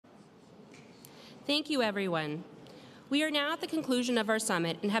Thank you, everyone. We are now at the conclusion of our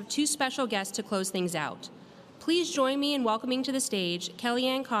summit and have two special guests to close things out. Please join me in welcoming to the stage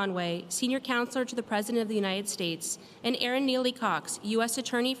Kellyanne Conway, Senior Counselor to the President of the United States, and Erin Neely Cox, U.S.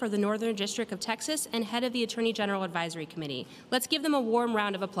 Attorney for the Northern District of Texas and Head of the Attorney General Advisory Committee. Let's give them a warm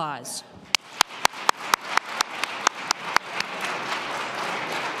round of applause.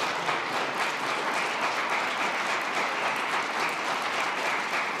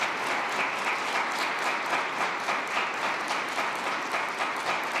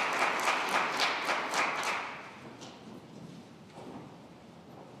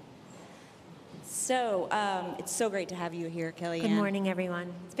 It's so great to have you here, Kellyanne. Good morning,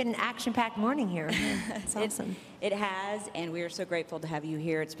 everyone. It's been an action-packed morning here. It's awesome. It has, and we are so grateful to have you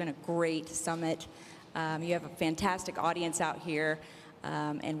here. It's been a great summit. You have a fantastic audience out here,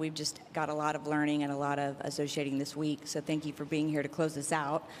 and we've just got a lot of learning and a lot of associating this week, so thank you for being here to close this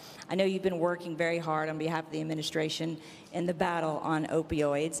out. I know you've been working very hard on behalf of the administration in the battle on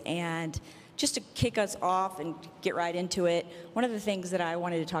opioids, and just to kick us off and get right into it, one of the things that I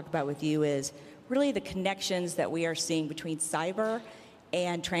wanted to talk about with you is really the connections that we are seeing between cyber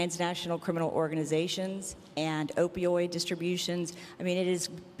and transnational criminal organizations and opioid distributions. I mean, it is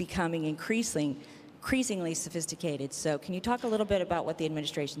becoming increasingly sophisticated. So can you talk a little bit about what the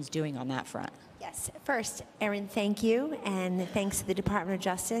administration's doing on that front? Yes. First, Erin, thank you, and thanks to the Department of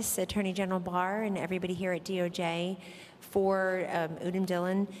Justice, Attorney General Barr, and everybody here at DOJ for Udom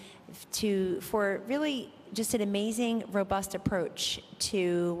Dillon for really just an amazing, robust approach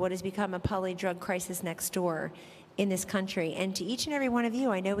to what has become a poly drug crisis next door in this country. And to each and every one of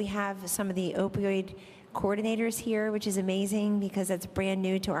you, I know we have some of the opioid coordinators here, which is amazing because that's brand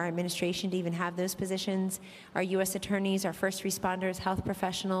new to our administration to even have those positions. Our U.S. attorneys, our first responders, health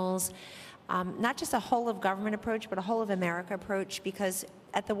professionals, not just a whole of government approach, but a whole of America approach, because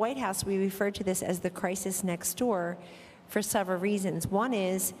at the White House, we refer to this as the crisis next door for several reasons. One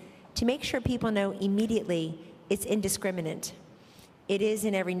is to make sure people know immediately it's indiscriminate. It is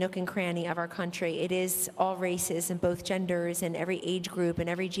in every nook and cranny of our country. It is all races and both genders and every age group and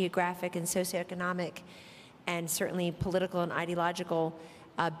every geographic and socioeconomic and certainly political and ideological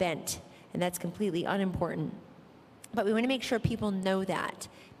bent. And that's completely unimportant. But we want to make sure people know that,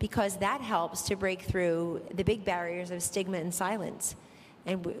 because that helps to break through the big barriers of stigma and silence.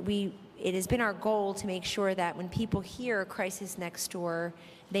 And it has been our goal to make sure that when people hear crisis next door,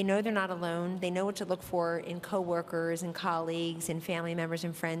 they know they're not alone. They know what to look for in coworkers and colleagues and family members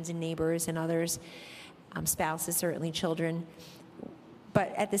and friends and neighbors and others, spouses, certainly children.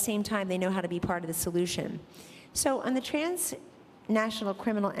 But at the same time, they know how to be part of the solution. So on the transnational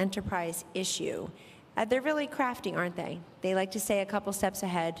criminal enterprise issue, they're really crafty, aren't they? They like to stay a couple steps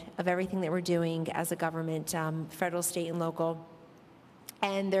ahead of everything that we're doing as a government, federal, state, and local.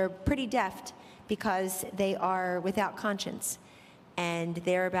 And they're pretty deft because they are without conscience. And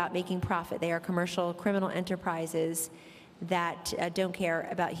they're about making profit. They are commercial criminal enterprises that don't care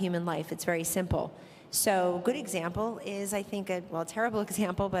about human life. It's very simple. So a good example is, I think, a terrible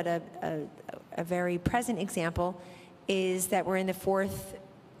example, but a very present example is that we're in the fourth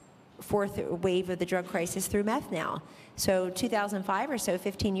wave of the drug crisis through meth now. So 2005 or so,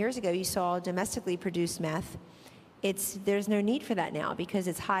 15 years ago, you saw domestically produced meth. There's no need for that now because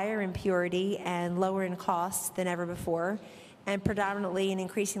it's higher in purity and lower in costs than ever before, and predominantly and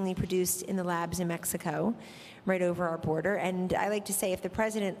increasingly produced in the labs in Mexico, right over our border. And I like to say, if the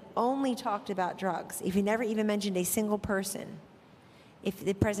president only talked about drugs, if he never even mentioned a single person, if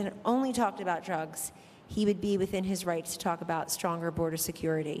the president only talked about drugs, he would be within his rights to talk about stronger border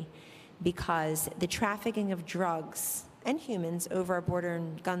security, because the trafficking of drugs and humans over our border,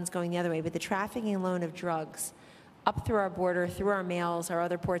 and guns going the other way, but the trafficking alone of drugs up through our border, through our mails, our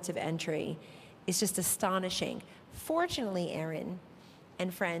other ports of entry, is just astonishing. Fortunately, Erin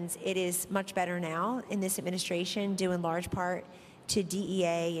and friends, it is much better now in this administration, due in large part to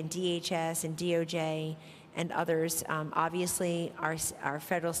DEA and DHS and DOJ and others. Obviously, our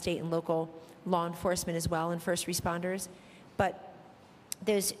federal, state, and local law enforcement as well, and first responders. But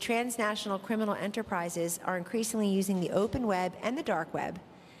those transnational criminal enterprises are increasingly using the open web and the dark web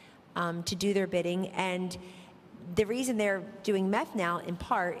to do their bidding. And the reason they're doing meth now, in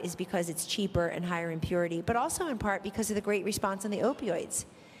part, is because it's cheaper and higher in purity, but also in part because of the great response on the opioids.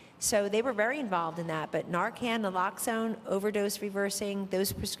 So they were very involved in that. But Narcan, naloxone, overdose reversing,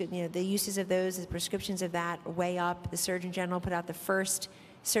 those the uses of those, the prescriptions of that are way up. The Surgeon General put out the first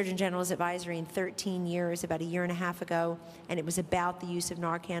Surgeon General's advisory in 13 years, about a year and a half ago, and it was about the use of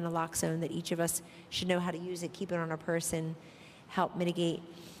Narcan, naloxone, that each of us should know how to use it, keep it on our person, help mitigate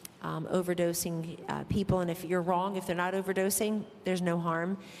overdosing people. And if you're wrong, if they're not overdosing, there's no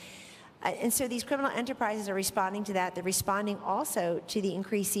harm. And so these criminal enterprises are responding to that. They're responding also to the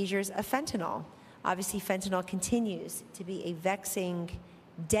increased seizures of fentanyl. Obviously, fentanyl continues to be a vexing,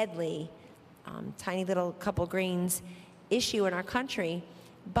 deadly, tiny little couple grains issue in our country.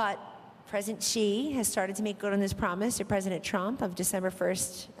 But President Xi has started to make good on his promise to President Trump of December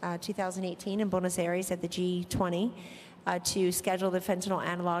 1st, 2018 in Buenos Aires at the G20 to schedule the fentanyl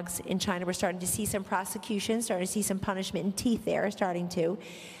analogs in China. We're starting to see some prosecution, starting to see some punishment in teeth there, starting to.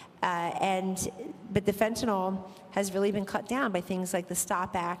 But the fentanyl has really been cut down by things like the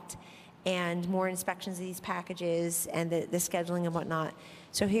STOP Act and more inspections of these packages and the scheduling and whatnot.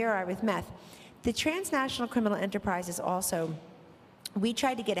 So here are with meth. The transnational criminal enterprises also, we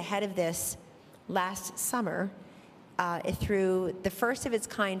tried to get ahead of this last summer through the first of its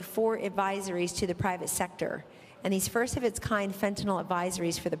kind 4 advisories to the private sector. And these first of its kind fentanyl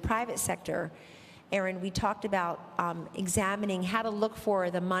advisories for the private sector, Aaron, we talked about examining how to look for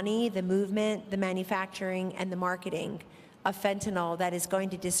the money, the movement, the manufacturing, and the marketing of fentanyl that is going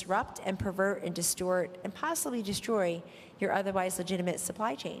to disrupt and pervert and distort and possibly destroy your otherwise legitimate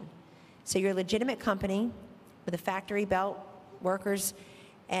supply chain. So you're a legitimate company with a factory belt, workers,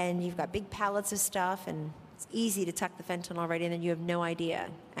 and you've got big pallets of stuff, and it's easy to tuck the fentanyl right in and you have no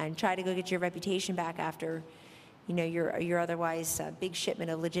idea. And try to go get your reputation back after your otherwise big shipment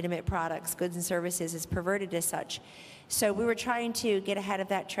of legitimate products, goods and services is perverted as such. So we were trying to get ahead of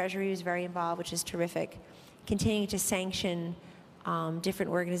that. Treasury was very involved, which is terrific. Continuing to sanction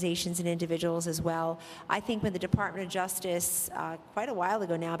different organizations and individuals as well. I think when the Department of Justice, quite a while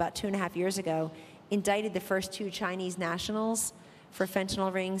ago now, about 2.5 years ago, indicted the first 2 Chinese nationals for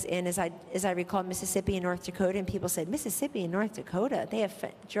fentanyl rings in, as I recall, Mississippi and North Dakota, and people said, Mississippi and North Dakota, they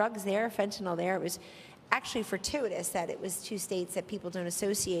have drugs there, fentanyl there. It was actually fortuitous that it was 2 states that people don't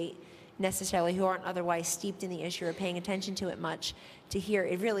associate necessarily, who aren't otherwise steeped in the issue or paying attention to it much, to hear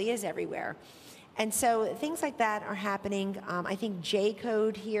it really is everywhere. And so things like that are happening. I think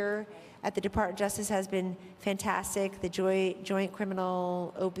J-Code here at the Department of Justice has been fantastic. The Joint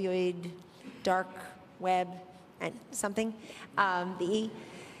Criminal Opioid Dark Web and something, the E.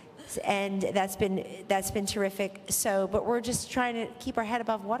 And that's been terrific. So, but we're just trying to keep our head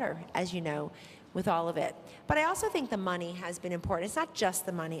above water, as you know, with all of it. But I also think the money has been important. It's not just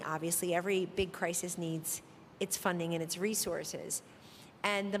the money, obviously. Every big crisis needs its funding and its resources.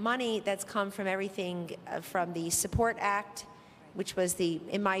 And the money that's come from everything from the Support Act, which was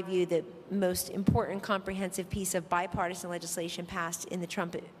in my view, the most important comprehensive piece of bipartisan legislation passed in the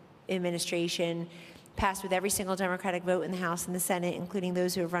Trump administration, passed with every single Democratic vote in the House and the Senate, including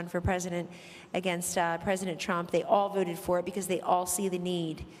those who have run for president against President Trump. They all voted for it because they all see the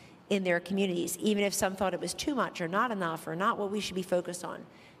need in their communities, even if some thought it was too much or not enough or not what we should be focused on.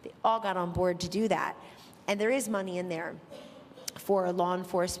 They all got on board to do that. And there is money in there for law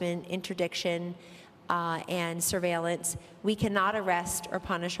enforcement, interdiction, and surveillance. We cannot arrest or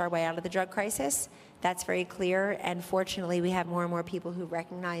punish our way out of the drug crisis. That's very clear, and fortunately we have more and more people who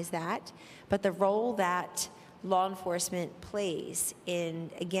recognize that. But the role that law enforcement plays in,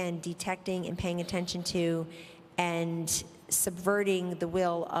 again, detecting and paying attention to and subverting the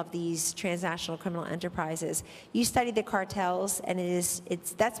will of these transnational criminal enterprises. You studied the cartels, and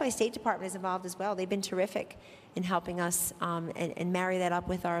that's why State Department is involved as well. They've been terrific in helping us and marry that up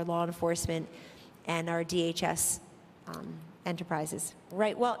with our law enforcement and our DHS enterprises.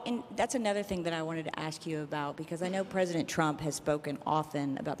 Right. Well, and that's another thing that I wanted to ask you about, because I know President Trump has spoken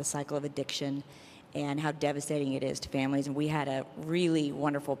often about the cycle of addiction and how devastating it is to families. And we had a really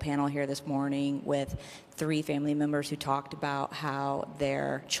wonderful panel here this morning with 3 family members who talked about how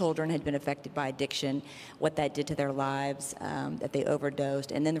their children had been affected by addiction, what that did to their lives, that they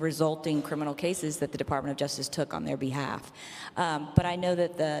overdosed, and then the resulting criminal cases that the Department of Justice took on their behalf. But I know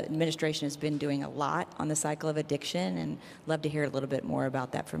that the administration has been doing a lot on the cycle of addiction, and love to hear a little bit more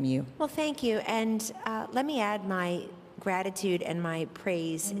about that from you. Well, thank you. And let me add my gratitude and my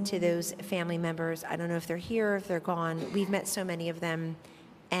praise to those family members. I don't know if they're here or if they're gone. We've met so many of them.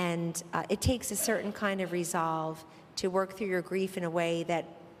 And it takes a certain kind of resolve to work through your grief in a way that,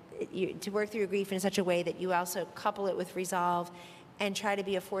 in such a way that you also couple it with resolve and try to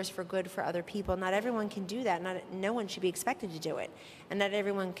be a force for good for other people. Not everyone can do that. No one should be expected to do it. And not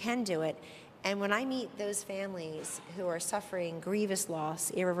everyone can do it. And when I meet those families who are suffering grievous loss,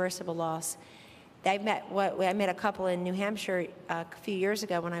 irreversible loss, I met a couple in New Hampshire a few years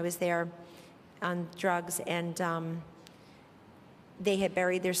ago when I was there on drugs, and they had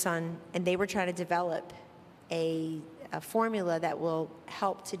buried their son, and they were trying to develop a formula that will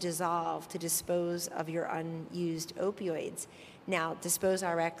help to dispose of your unused opioids. Now,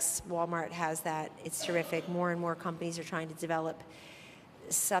 DisposeRx, Walmart has that. It's terrific. More and more companies are trying to develop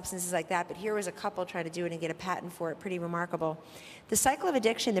substances like that, but here was a couple trying to do it and get a patent for it. Pretty remarkable. The cycle of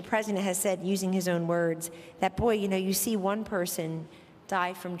addiction, the president has said, using his own words, that, boy, you see one person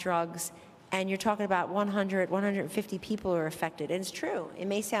die from drugs, and you're talking about 100, 150 people are affected. And it's true. It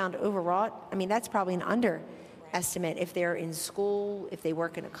may sound overwrought. I mean, that's probably an underestimate if they're in school, if they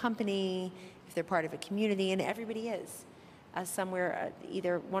work in a company, if they're part of a community, and everybody is. Somewhere,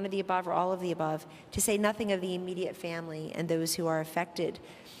 either one of the above or all of the above, to say nothing of the immediate family and those who are affected.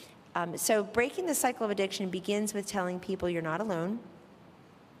 So breaking the cycle of addiction begins with telling people you're not alone,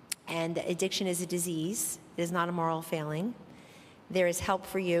 and that addiction is a disease. It is not a moral failing. There is help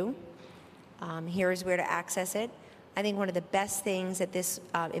for you. Here is where to access it. I think one of the best things that this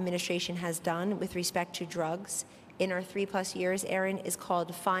administration has done with respect to drugs in our 3+ years, Erin, is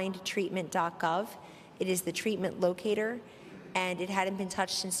called findtreatment.gov. It is the treatment locator, and it hadn't been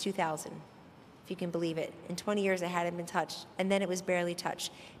touched since 2000, if you can believe it. In 20 years, it hadn't been touched, and then it was barely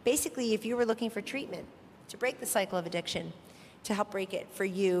touched. Basically, if you were looking for treatment to break the cycle of addiction, to help break it for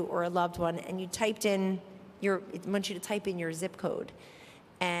you or a loved one, and you typed in it wants you to type in your zip code,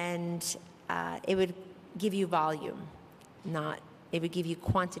 and it would give you volume, it would give you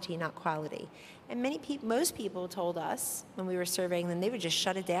quantity, not quality. And most people told us when we were surveying them, they would just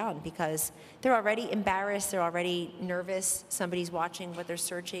shut it down because they're already embarrassed, they're already nervous, somebody's watching what they're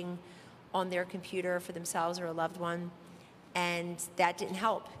searching on their computer for themselves or a loved one, and that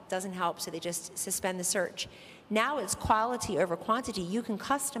doesn't help, so they just suspend the search. Now it's quality over quantity. You can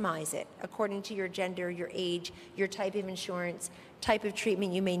customize it according to your gender, your age, your type of insurance, type of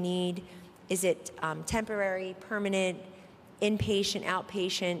treatment you may need. Is it temporary, permanent, inpatient,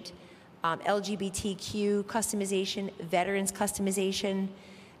 outpatient, LGBTQ customization, veterans customization?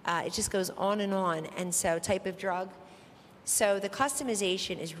 It just goes on. And so type of drug. So the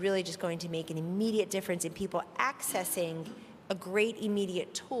customization is really just going to make an immediate difference in people accessing a great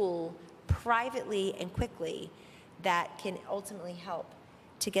immediate tool privately and quickly that can ultimately help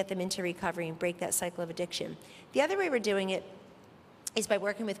to get them into recovery and break that cycle of addiction. The other way we're doing it is by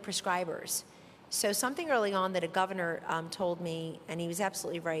working with prescribers. So something early on that a governor told me, and he was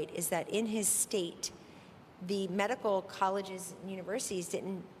absolutely right, is that in his state, the medical colleges and universities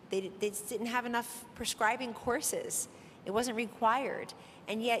didn't have enough prescribing courses. It wasn't required.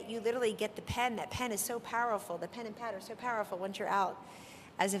 And yet you literally get the pen. That pen is so powerful. The pen and pad are so powerful once you're out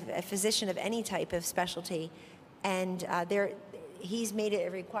as a physician of any type of specialty. And he's made it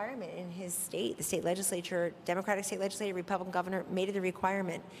a requirement in his state. The state legislature, Democratic state legislature, Republican governor, made it a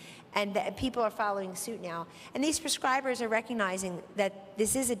requirement. And people are following suit now. And these prescribers are recognizing that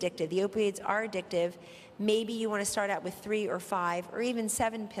this is addictive. The opioids are addictive. Maybe you want to start out with 3 or 5 or even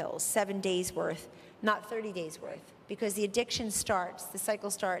 7 pills, 7 days worth, not 30 days worth. Because the addiction starts, the cycle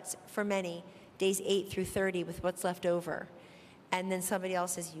starts for many, days 8 through 30 with what's left over. And then somebody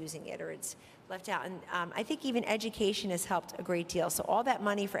else is using it or it's left out. And I think even education has helped a great deal. So all that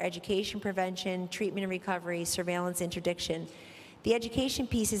money for education, prevention, treatment and recovery, surveillance, interdiction. The education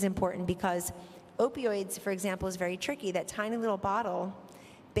piece is important because opioids, for example, is very tricky. That tiny little bottle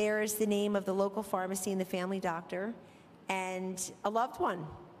bears the name of the local pharmacy and the family doctor and a loved one.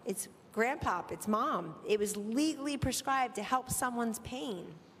 It's grandpa, it's mom. It was legally prescribed to help someone's pain.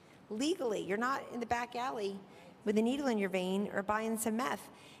 Legally. You're not in the back alley with a needle in your vein or buying some meth.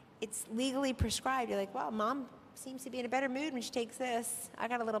 It's legally prescribed. You're like, well, mom seems to be in a better mood when she takes this. I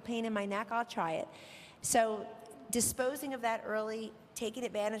got a little pain in my neck, I'll try it. So disposing of that early, taking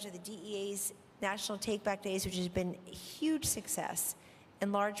advantage of the DEA's National Take Back Days, which has been a huge success,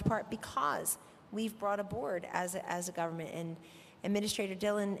 in large part because we've brought aboard as a government, and Administrator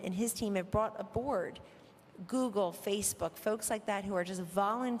Dillon and his team have brought aboard Google, Facebook, folks like that who are just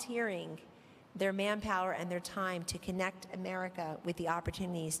volunteering their manpower and their time to connect America with the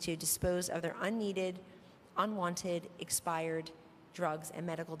opportunities to dispose of their unneeded, unwanted, expired drugs and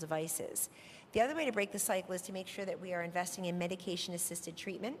medical devices. The other way to break the cycle is to make sure that we are investing in medication-assisted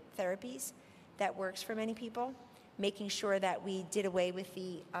treatment, therapies, that works for many people, making sure that we did away with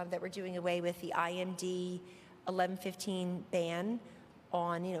that we're doing away with the IMD 1115 ban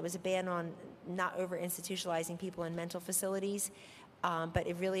on, it was a ban on not over-institutionalizing people in mental facilities, but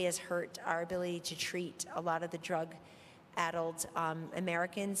it really has hurt our ability to treat a lot of the drug-addled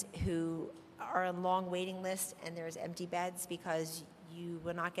Americans who are on long waiting lists, and there's empty beds because you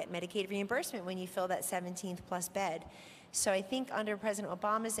will not get Medicaid reimbursement when you fill that 17th plus bed. So I think under President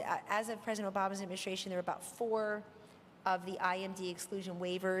Obama's, as of President Obama's administration, there were about 4 of the IMD exclusion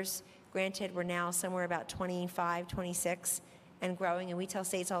waivers granted. We're now somewhere about 25, 26 and growing, and we tell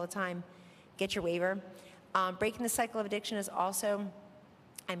states all the time, get your waiver. Breaking the cycle of addiction is also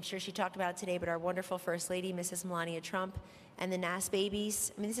I'm sure she talked about it today, but our wonderful First Lady, Mrs. Melania Trump, and the NAS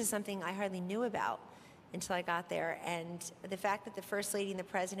babies. I mean, this is something I hardly knew about until I got there. And the fact that the First Lady and the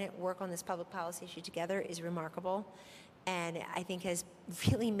President work on this public policy issue together is remarkable. And I think has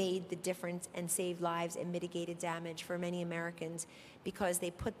really made the difference and saved lives and mitigated damage for many Americans because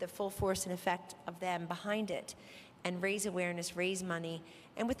they put the full force and effect of them behind it and raise awareness, raise money.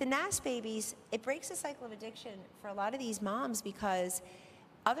 And with the NAS babies, it breaks the cycle of addiction for a lot of these moms because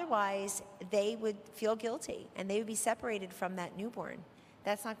otherwise they would feel guilty and they would be separated from that newborn.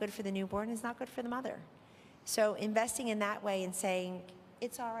 That's not good for the newborn, it's not good for the mother. So investing in that way and saying,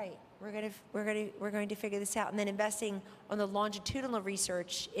 it's all right, we're going to figure this out, and then investing on the longitudinal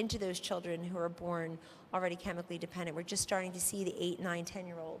research into those children who are born already chemically dependent. We're just starting to see the 8, 9,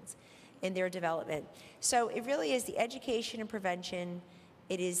 10-year-olds in their development. So it really is the education and prevention.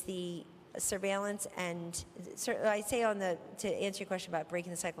 It is the surveillance and, I say to answer your question about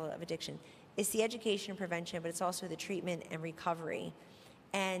breaking the cycle of addiction, it's the education and prevention, but it's also the treatment and recovery.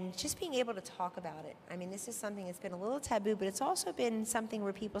 And just being able to talk about it. I mean, this is something that's been a little taboo, but it's also been something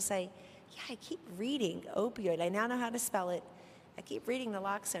where people say, yeah, I keep reading opioid. I now know how to spell it. I keep reading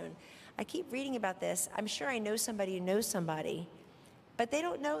naloxone. I keep reading about this. I'm sure I know somebody who knows somebody, but they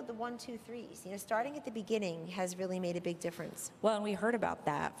don't know the 1, 2, 3s. You know, starting at the beginning has really made a big difference. Well, and we heard about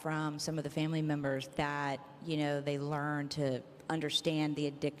that from some of the family members that, you know, they learned to understand the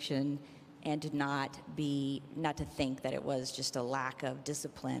addiction and to not to think that it was just a lack of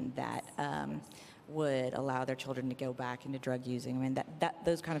discipline that would allow their children to go back into drug using. I mean,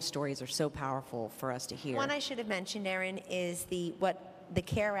 those kind of stories are so powerful for us to hear. One I should have mentioned, Erin, is what the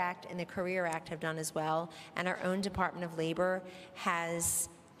CARE Act and the Career Act have done as well, and our own Department of Labor has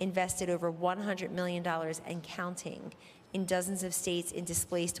invested over $100 million and counting in dozens of states in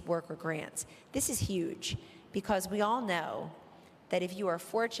displaced worker grants. This is huge because we all know that if you are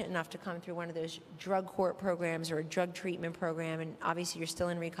fortunate enough to come through one of those drug court programs or a drug treatment program, and obviously you're still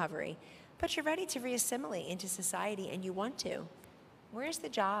in recovery, but you're ready to reassimilate into society and you want to, where's the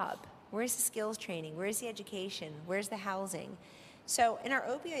job? Where's the skills training? Where's the education? Where's the housing? So in our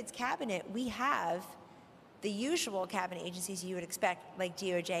opioids cabinet, we have the usual cabinet agencies you would expect, like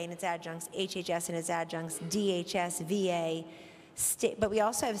DOJ and its adjuncts, HHS and its adjuncts, DHS, VA, state, but we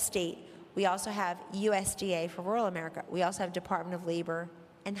also have state. We also have USDA for rural America. We also have Department of Labor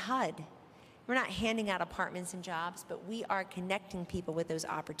and HUD. We're not handing out apartments and jobs, but we are connecting people with those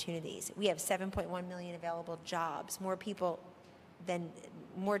opportunities. We have 7.1 million available jobs, more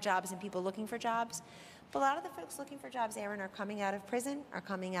jobs than people looking for jobs. But a lot of the folks looking for jobs, Erin, are coming out of prison, are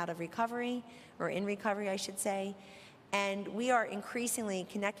coming out of recovery, or in recovery, I should say. And we are increasingly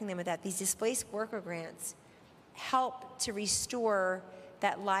connecting them with that. These displaced worker grants help to restore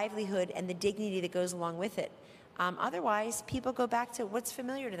that livelihood and the dignity that goes along with it. Otherwise, people go back to what's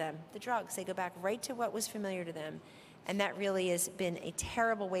familiar to them, the drugs. They go back right to what was familiar to them. And that really has been a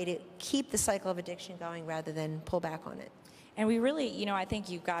terrible way to keep the cycle of addiction going rather than pull back on it. And we really, you know, I think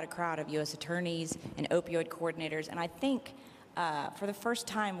you've got a crowd of U.S. attorneys and opioid coordinators, and I think for the first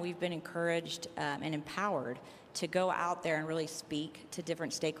time we've been encouraged and empowered to go out there and really speak to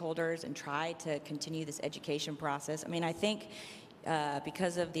different stakeholders and try to continue this education process. I mean, I think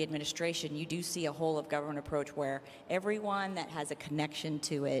because of the administration, you do see a whole of government approach where everyone that has a connection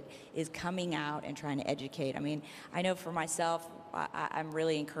to it is coming out and trying to educate. I mean, I know for myself, I'm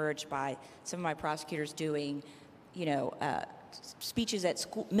really encouraged by some of my prosecutors doing, you know, speeches at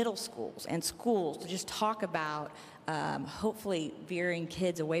middle schools and schools to just talk about hopefully veering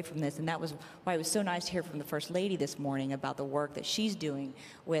kids away from this. And that was why it was so nice to hear from the First Lady this morning about the work that she's doing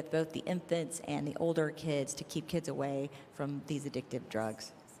with both the infants and the older kids to keep kids away from these addictive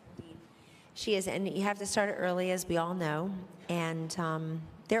drugs. She is, and you have to start it early, as we all know. And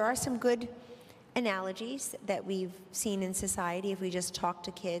there are some good analogies that we've seen in society if we just talk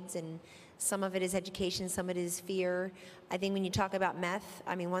to kids, and some of it is education, some of it is fear. I think when you talk about meth,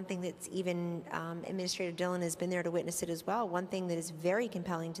 I mean, one thing that's even Administrator Dillon has been there to witness it as well. One thing that is very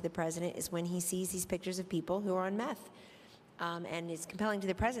compelling to the president is when he sees these pictures of people who are on meth. And it's compelling to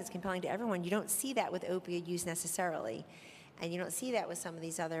the president, it's compelling to everyone. You don't see that with opioid use necessarily. And you don't see that with some of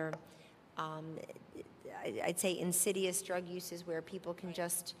these other, I'd say, insidious drug uses where people can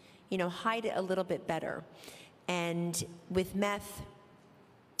just, you know, hide it a little bit better. And with meth,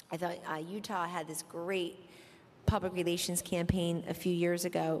 I thought Utah had this great public relations campaign a few years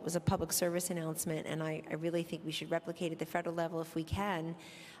ago. It was a public service announcement, and I really think we should replicate it at the federal level if we can.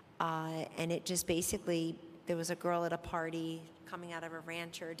 And it just basically, there was a girl at a party coming out of a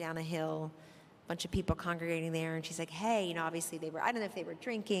rancher down a hill, a bunch of people congregating there, and she's like, hey, you know, obviously they were, I don't know if they were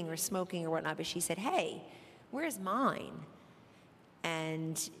drinking or smoking or whatnot, but she said, hey, where's mine?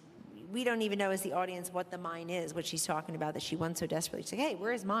 And we don't even know as the audience what the mine is, what she's talking about that she wants so desperately. She's like, hey,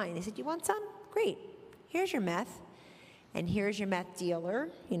 where's mine? I said, you want some? Great. Here's your meth. And here's your meth dealer.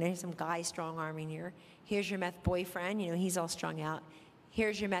 You know, here's some guy strong-arming here. Here's your meth boyfriend. You know, he's all strung out.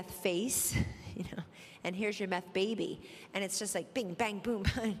 Here's your meth face, you know, and here's your meth baby. And it's just like bing, bang, boom.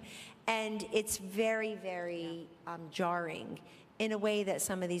 And it's very, very jarring in a way that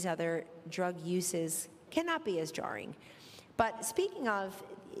some of these other drug uses cannot be as jarring. But speaking of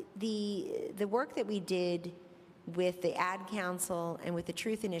the work that we did with the Ad Council and with the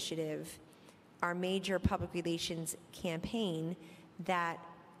Truth Initiative, our major public relations campaign, that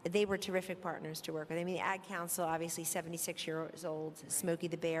they were terrific partners to work with. I mean, the Ad Council, obviously 76 years old, Smokey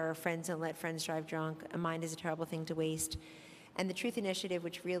the Bear, Friends Don't Let Friends Drive Drunk, A Mind is a Terrible Thing to Waste. And the Truth Initiative,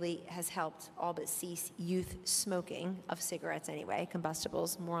 which really has helped all but cease youth smoking of cigarettes anyway,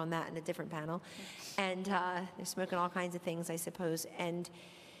 combustibles, more on that in a different panel. And they're smoking all kinds of things, I suppose. And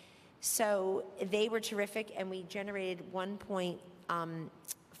so they were terrific, and we generated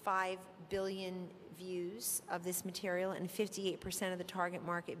 1.5 billion views of this material, and 58% of the target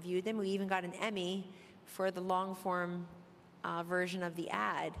market viewed them. We even got an Emmy for the long-form version of the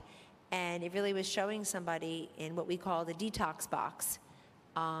ad. And it really was showing somebody in what we call the detox box.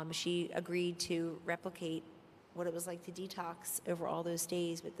 She agreed to replicate what it was like to detox over all those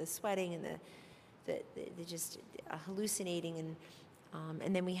days with the sweating and the just hallucinating.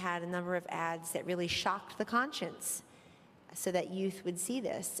 And then we had a number of ads that really shocked the conscience so that youth would see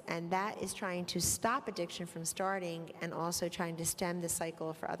this. And that is trying to stop addiction from starting and also trying to stem the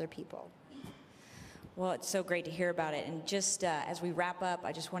cycle for other people. Well, it's so great to hear about it. And just as we wrap up,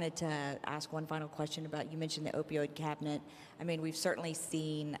 I just wanted to ask one final question about, you mentioned the opioid cabinet. I mean, we've certainly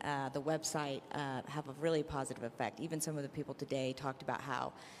seen the website have a really positive effect. Even some of the people today talked about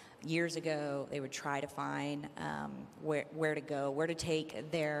how years ago they would try to find where to go, where to take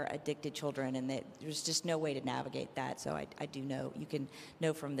their addicted children, and that there's just no way to navigate that. So I do know, you can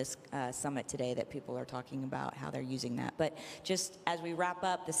know from this summit today that people are talking about how they're using that. But just as we wrap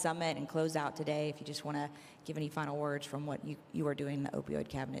up the summit and close out today, if you just want to give any final words from what you are doing in the opioid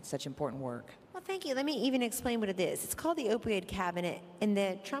cabinet, such important work. Well, thank you. Let me even explain what it is. It's called the Opioid Cabinet. In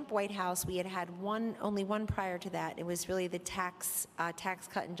the Trump White House, we had only one prior to that. It was really the Tax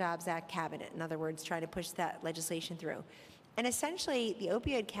Cut and Jobs Act cabinet. In other words, trying to push that legislation through. And essentially, the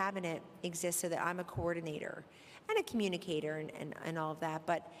Opioid Cabinet exists so that I'm a coordinator and a communicator and all of that.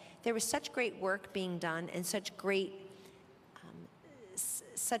 But there was such great work being done and such great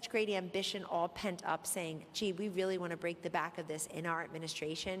ambition, all pent up, saying, gee, we really want to break the back of this in our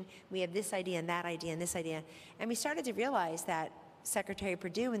administration. We have this idea and that idea and this idea. And we started to realize that Secretary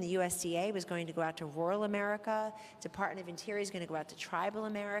Perdue and the USDA was going to go out to rural America. Department of Interior is going to go out to tribal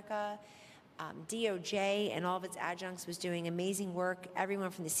America. DOJ and all of its adjuncts was doing amazing work.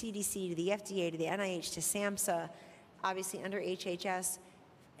 Everyone from the CDC to the FDA to the NIH to SAMHSA, obviously under HHS,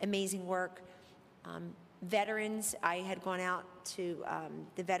 amazing work. Veterans, I had gone out to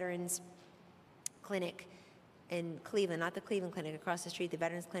the Veterans Clinic in Cleveland, not the Cleveland Clinic, across the street, the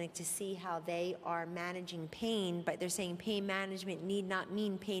Veterans Clinic, to see how they are managing pain, but they're saying pain management need not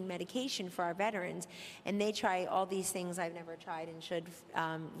mean pain medication for our veterans. And they try all these things I've never tried and should,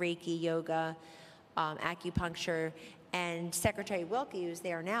 Reiki, yoga, acupuncture. And Secretary Wilkie, who's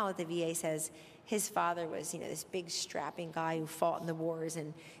there now at the VA, says his father was, this big strapping guy who fought in the wars,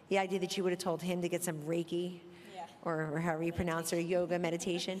 and the idea that you would have told him to get some Reiki, or however you pronounce it, or yoga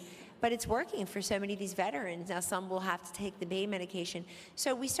meditation. But it's working for so many of these veterans. Now some will have to take the pain medication.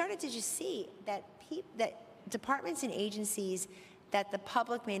 So we started to just see that departments and agencies that the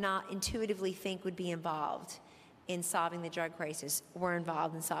public may not intuitively think would be involved in solving the drug crisis were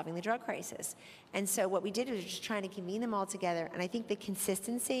involved in solving the drug crisis. And so what we did was just trying to convene them all together. And I think the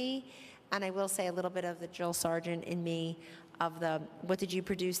consistency, and I will say a little bit of the Jill Sargent in me, of the, what did you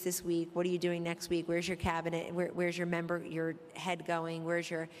produce this week? What are you doing next week? Where's your cabinet? Where's your your head going?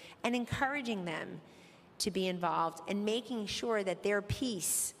 And encouraging them to be involved and making sure that their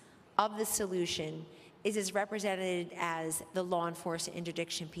piece of the solution is as represented as the law enforcement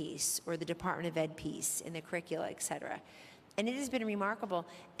interdiction piece or the Department of Ed piece in the curricula, et cetera. And it has been remarkable,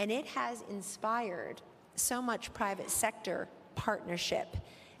 and it has inspired so much private sector partnership.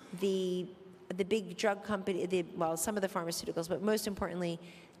 The big drug company, some of the pharmaceuticals, but most importantly,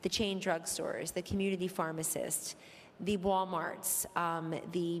 the chain drugstores, the community pharmacists, the Walmarts,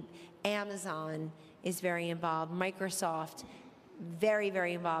 the Amazon is very involved, Microsoft, very,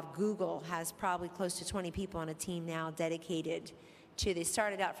 very involved. Google has probably close to 20 people on a team now dedicated to they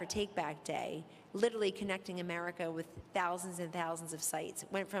started out for Take Back Day, literally connecting America with thousands and thousands of sites. It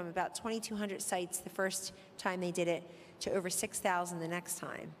went from about 2,200 sites the first time they did it to over 6,000 the next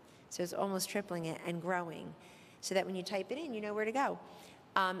time. So it's almost tripling it and growing, so that when you type it in, you know where to go.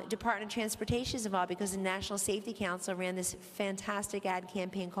 Department of Transportation is involved because the National Safety Council ran this fantastic ad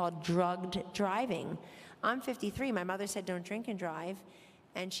campaign called Drugged Driving. I'm 53. My mother said don't drink and drive,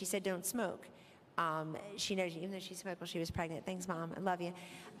 and she said don't smoke. She knows, even though she smoked while she was pregnant. Thanks, Mom. I love you.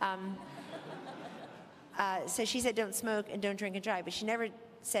 So she said don't smoke and don't drink and drive, but she never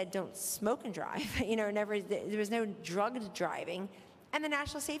said don't smoke and drive. There was no drugged driving. And the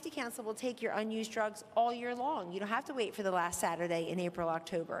National Safety Council will take your unused drugs all year long. You don't have to wait for the last Saturday in April,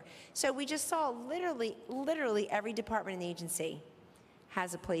 October. So we just saw literally every department and agency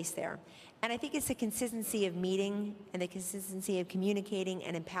has a place there. And I think it's the consistency of meeting and the consistency of communicating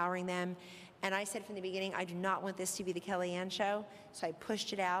and empowering them. And I said from the beginning, I do not want this to be the Kellyanne show, so I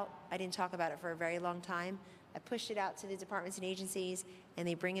pushed it out. I didn't talk about it for a very long time. I pushed it out to the departments and agencies, and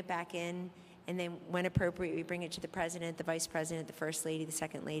they bring it back in. And then when appropriate, we bring it to the president, the vice president, the first lady, the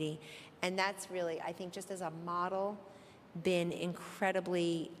second lady. And that's really, I think, just as a model, been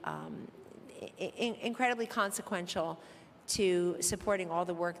incredibly consequential to supporting all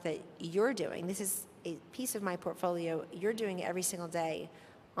the work that you're doing. This is a piece of my portfolio. You're doing it every single day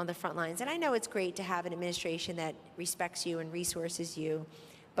on the front lines. And I know it's great to have an administration that respects you and resources you,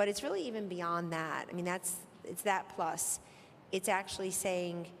 but it's really even beyond that. I mean, it's that plus. It's actually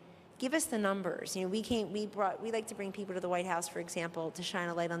saying, give us the numbers. We like to bring people to the White House, for example, to shine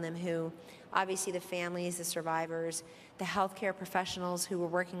a light on them who, obviously the families, the survivors, the healthcare professionals who were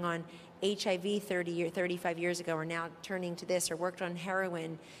working on HIV 35 years ago are now turning to this, or worked on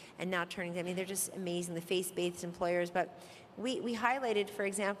heroin and now turning to, I mean, they're just amazing, the faith-based employers. But we highlighted, for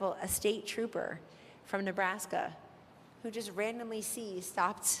example, a state trooper from Nebraska who just randomly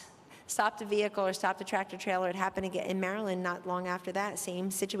stopped a vehicle or stopped a tractor trailer. It happened again in Maryland not long after that.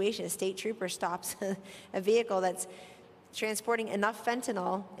 Same situation. A state trooper stops a vehicle that's transporting enough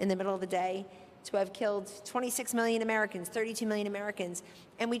fentanyl in the middle of the day to have killed 26 million Americans, 32 million Americans.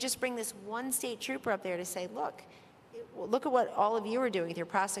 And we just bring this one state trooper up there to say, look at what all of you are doing with your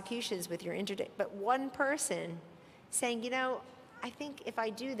prosecutions, with your interdict. But one person saying, I think if I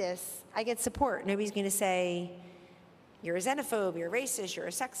do this, I get support. Nobody's going to say, you're a xenophobe, you're a racist, you're a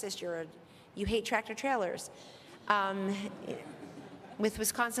sexist, you hate tractor trailers. With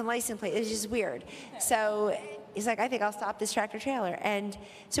Wisconsin license plate, it's just weird. So he's like, I think I'll stop this tractor trailer. And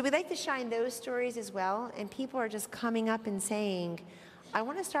so we like to shine those stories as well, and people are just coming up and saying, I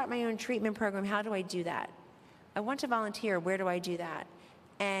want to start my own treatment program, how do I do that? I want to volunteer, where do I do that?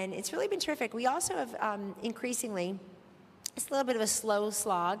 And it's really been terrific. We also have increasingly, it's a little bit of a slow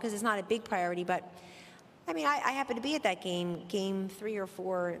slog because it's not a big priority, but I mean, I happened to be at that game 3 or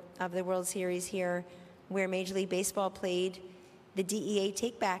 4 of the World Series here, where Major League Baseball played the DEA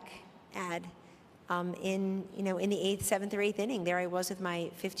Take Back ad in the 7th or 8th inning. There I was with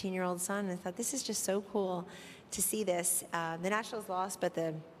my 15-year-old son, and I thought, this is just so cool to see this. The Nationals lost, but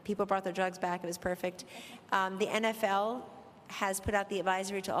the people brought their drugs back. It was perfect. The NFL has put out the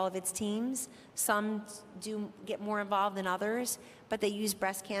advisory to all of its teams. Some do get more involved than others, but they use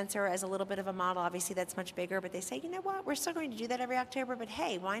breast cancer as a little bit of a model. Obviously, that's much bigger, but they say, you know what, we're still going to do that every October, but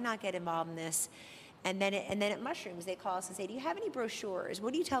hey, why not get involved in this? And then at Mushrooms, they call us and say, do you have any brochures?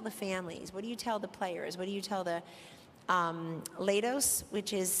 What do you tell the families? What do you tell the players? What do you tell the Leidos,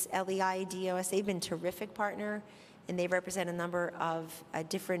 which is Leidos? They've been a terrific partner, and they represent a number of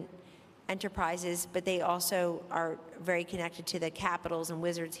different enterprises, but they also are very connected to the Capitals and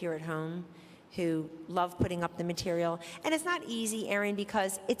Wizards here at home, who love putting up the material. And it's not easy, Erin,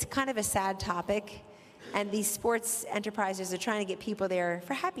 because it's kind of a sad topic, and these sports enterprises are trying to get people there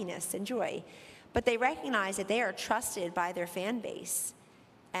for happiness and joy. But they recognize that they are trusted by their fan base.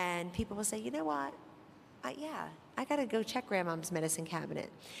 And people will say, you know what, I gotta go check Grandmom's medicine cabinet.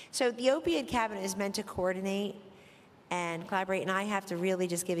 So the opioid cabinet is meant to coordinate and collaborate, and I have to really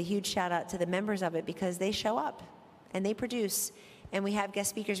just give a huge shout out to the members of it, because they show up and they produce, and we have guest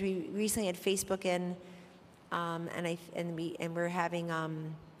speakers. We recently had Facebook in, and we're having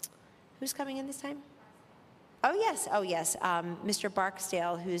who's coming in this time? Oh yes, Mr.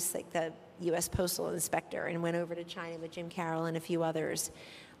 Barksdale, who's like the U.S. Postal Inspector, and went over to China with Jim Carroll and a few others.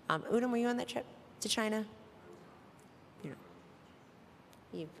 Udom, were you on that trip to China?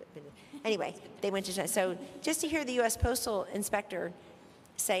 Anyway, they went to China. So just to hear the U.S. Postal Inspector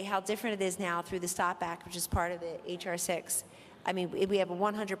say how different it is now through the STOP Act, which is part of the H.R. 6. I mean, we have a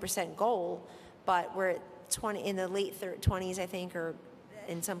 100% goal, but we're at in the late 20s, I think, or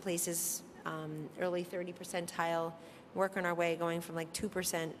in some places early 30 percentile working our way, going from like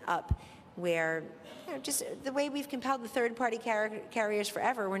 2% up, where just the way we've compelled the third-party carriers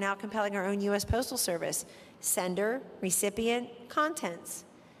forever, we're now compelling our own U.S. Postal Service, sender, recipient, contents.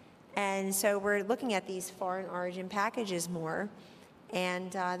 And so we're looking at these foreign origin packages more,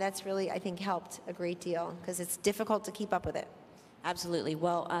 and that's really, I think, helped a great deal because it's difficult to keep up with it. Absolutely.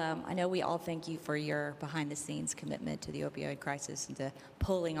 Well, I know we all thank you for your behind-the-scenes commitment to the opioid crisis and to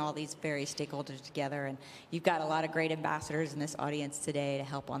pulling all these various stakeholders together. And you've got a lot of great ambassadors in this audience today to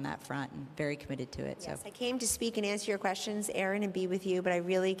help on that front, and very committed to it. Yes, so. I came to speak and answer your questions, Erin, and be with you, but I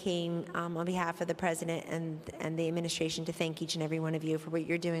really came on behalf of the President and the administration to thank each and every one of you for what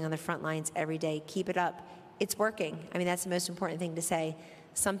you're doing on the front lines every day. Keep it up. It's working. I mean, that's the most important thing to say.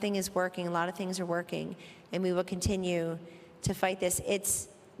 Something is working. A lot of things are working, and we will continue to fight this.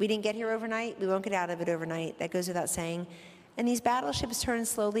 We didn't get here overnight. We won't get out of it overnight. That goes without saying. And these battleships turn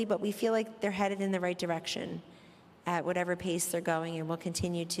slowly, but we feel like they're headed in the right direction at whatever pace they're going, and we'll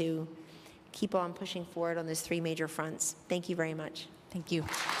continue to keep on pushing forward on those three major fronts. Thank you very much. Thank you.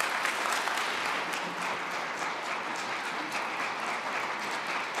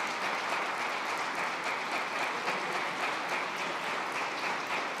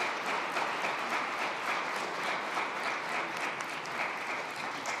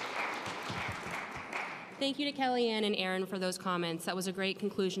 Thank you to Kellyanne and Erin for those comments. That was a great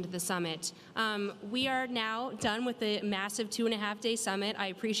conclusion to the summit. We are now done with the massive 2.5-day summit. I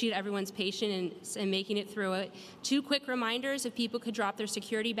appreciate everyone's patience in making it through it. 2 quick reminders: if people could drop their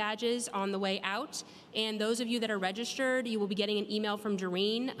security badges on the way out. And those of you that are registered, you will be getting an email from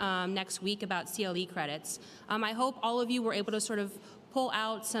Doreen next week about CLE credits. I hope all of you were able to sort of pull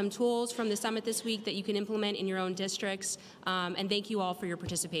out some tools from the summit this week that you can implement in your own districts. And thank you all for your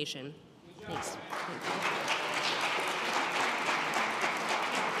participation. Thanks. Thank you.